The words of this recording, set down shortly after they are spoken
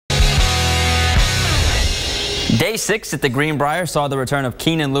Day 6 at the Greenbrier saw the return of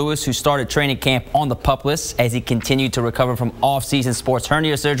Keenan Lewis, who started training camp on the PUP list as he continued to recover from off-season sports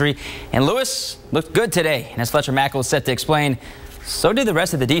hernia surgery. And Lewis looked good today. And as Fletcher Mackel is set to explain, so did the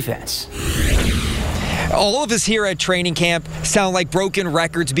rest of the defense. All of us here at training camp sound like broken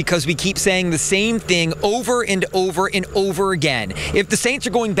records because we keep saying the same thing over and over and over again. If the Saints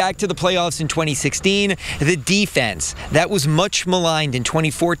are going back to the playoffs in 2016, the defense that was much maligned in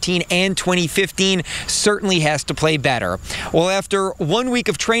 2014 and 2015 certainly has to play better. Well, after 1 week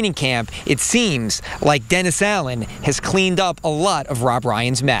of training camp, it seems like Dennis Allen has cleaned up a lot of Rob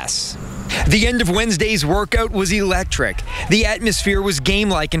Ryan's mess. The end of Wednesday's workout was electric. The atmosphere was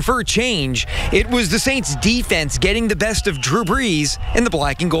game-like, and for a change, it was the Saints' defense getting the best of Drew Brees and the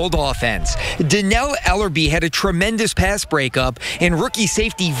black and gold offense. Donnell Ellerbe had a tremendous pass breakup, and rookie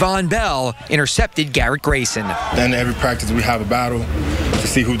safety Von Bell intercepted Garrett Grayson. Then every practice we have a battle to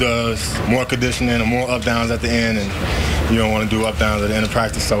see who does more conditioning and more up-downs at the end, and you don't want to do up-downs at the end of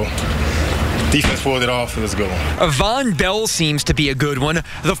practice, so defense pulled it off. It was a good one. Von Bell seems to be a good one.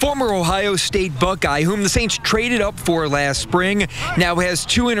 The former Ohio State Buckeye, whom the Saints traded up for last spring, now has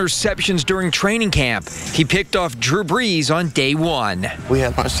 2 interceptions during training camp. He picked off Drew Brees on day 1. We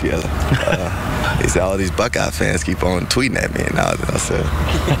had lunch together. He said all these Buckeye fans keep on tweeting at me, and I said,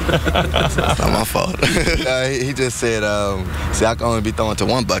 it's not my fault. He just said, see, I can only be throwing to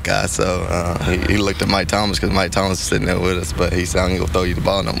one Buckeye, so he looked at Mike Thomas because Mike Thomas was sitting there with us, but he said, I'm going to throw you the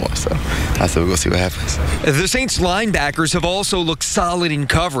ball no more. So I said, we're going to see what happens. The Saints linebackers have also looked solid in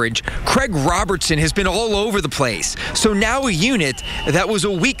coverage. Craig Robertson has been all over the place. So now a unit that was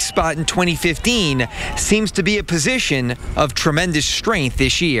a weak spot in 2015 seems to be a position of tremendous strength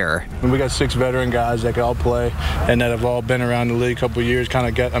this year. We got 6 veteran guys that can all play and that have all been around the league a couple of years. Kind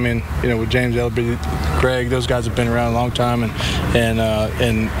of get, I mean, you know, with James Ellerbe, Craig, those guys have been around a long time,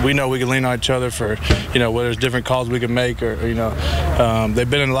 and we know we can lean on each other for, you know, whether there's different calls we can make, or you know, they've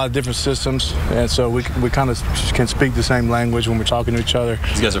been in a lot of different systems, and so we kind of can speak the same language when we're talking to each other.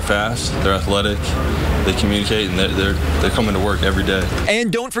 These guys are fast, they're athletic, they communicate, and they're coming to work every day.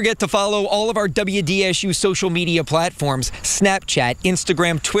 And don't forget to follow all of our WDSU social media platforms: Snapchat,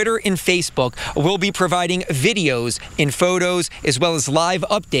 Instagram, Twitter, and Facebook. We'll be providing videos and photos as well as live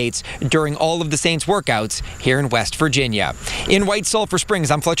updates during all of the Saints workouts here in West Virginia. In White Sulphur Springs,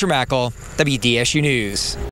 I'm Fletcher Mackel, WDSU News.